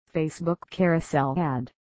Facebook carousel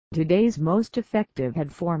ad. Today's most effective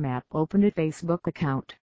ad format. Open a Facebook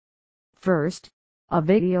account. First, a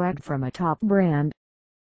video ad from a top brand.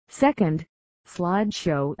 Second,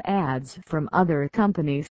 slideshow ads from other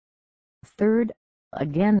companies. Third,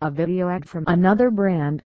 again a video ad from another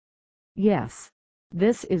brand. Yes,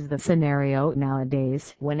 this is the scenario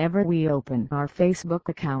nowadays whenever we open our Facebook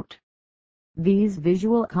account. These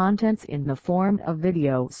visual contents in the form of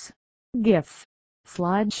videos, GIFs,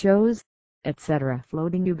 slideshows, etc.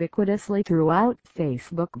 floating ubiquitously throughout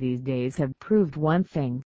Facebook these days have proved one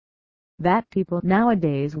thing: that people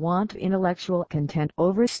nowadays want intellectual content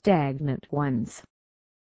over stagnant ones.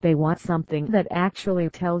 They want something that actually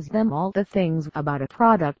tells them all the things about a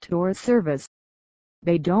product or service.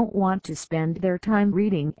 They don't want to spend their time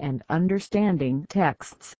reading and understanding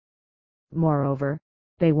texts. Moreover,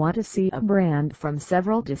 they want to see a brand from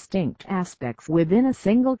several distinct aspects within a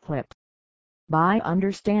single clip. By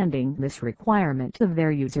understanding this requirement of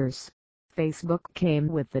their users, Facebook came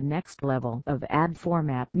with the next level of ad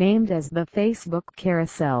format named as the Facebook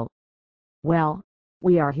carousel. Well,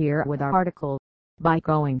 we are here with our article, by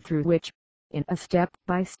going through which, in a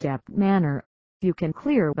step-by-step manner, you can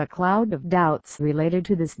clear the cloud of doubts related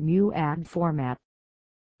to this new ad format.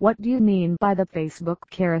 What do you mean by the Facebook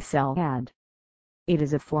carousel ad? It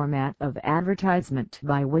is a format of advertisement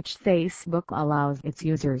by which Facebook allows its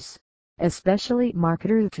users, especially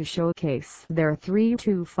marketers, to showcase their 3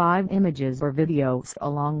 to 5 images or videos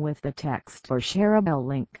along with the text or shareable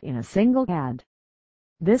link in a single ad.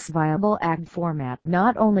 This viable ad format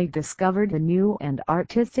not only discovered a new and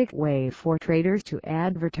artistic way for traders to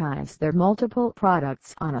advertise their multiple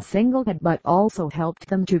products on a single ad, but also helped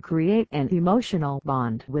them to create an emotional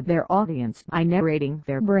bond with their audience by narrating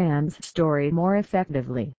their brand's story more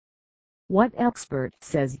effectively. What expert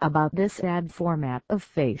says about this ad format of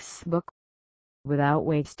Facebook? Without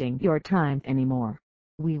wasting your time anymore,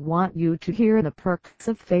 we want you to hear the perks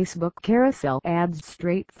of Facebook carousel ads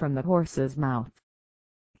straight from the horse's mouth.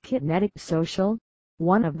 Kinetic Social,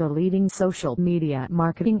 one of the leading social media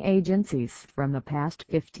marketing agencies from the past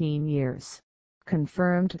 15 years,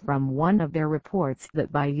 confirmed from one of their reports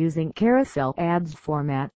that by using carousel ads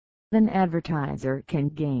format, an advertiser can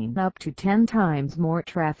gain up to 10 times more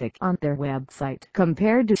traffic on their website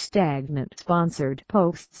compared to stagnant sponsored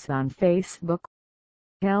posts on Facebook.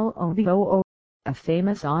 LOVOO, a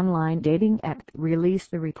famous online dating app, released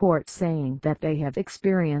the report saying that they have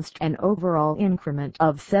experienced an overall increment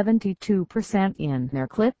of 72% in their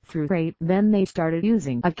click-through rate when they started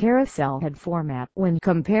using a carousel ad format when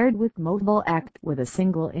compared with mobile app with a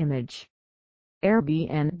single image.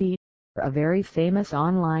 Airbnb, a very famous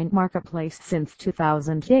online marketplace since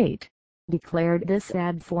 2008, declared this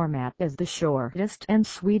ad format as the shortest and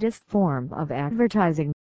sweetest form of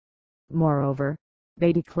advertising. Moreover,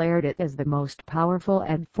 they declared it as the most powerful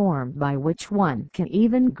ad form by which one can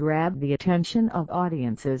even grab the attention of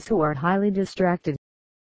audiences who are highly distracted.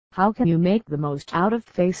 How can you make the most out of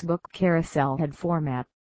Facebook carousel ad format?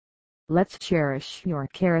 Let's cherish your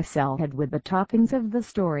carousel ad with the toppings of the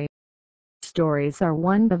story. Stories are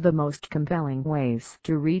one of the most compelling ways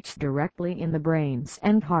to reach directly in the brains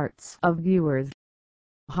and hearts of viewers.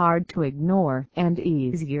 Hard to ignore and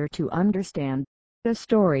easier to understand, a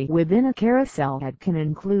story within a carousel ad can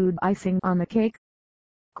include icing on the cake.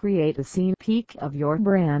 Create a scene peek of your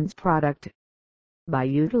brand's product. By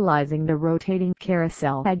utilizing the rotating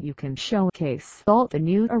carousel ad, you can showcase all the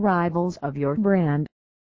new arrivals of your brand.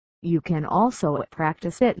 You can also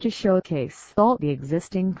practice it to showcase all the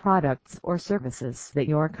existing products or services that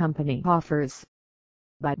your company offers.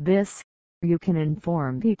 By this, you can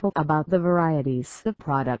inform people about the varieties of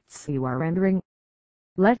products you are rendering.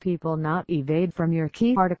 Let people not evade from your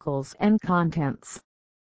key articles and contents.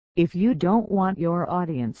 If you don't want your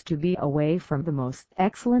audience to be away from the most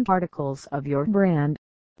excellent articles of your brand,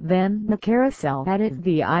 then the carousel ad is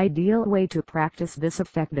the ideal way to practice this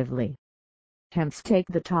effectively. Hence, take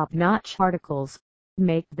the top-notch articles,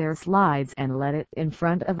 make their slides and let it in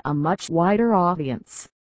front of a much wider audience.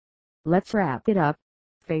 Let's wrap it up.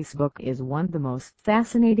 Facebook is one of the most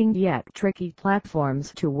fascinating yet tricky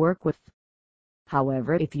platforms to work with.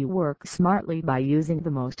 However, if you work smartly by using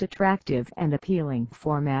the most attractive and appealing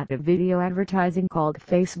format of video advertising called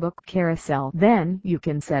Facebook carousel, then you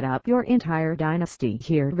can set up your entire dynasty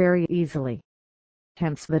here very easily.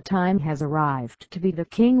 Hence, the time has arrived to be the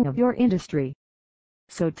king of your industry.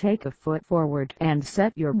 So take a foot forward and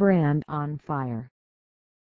set your brand on fire.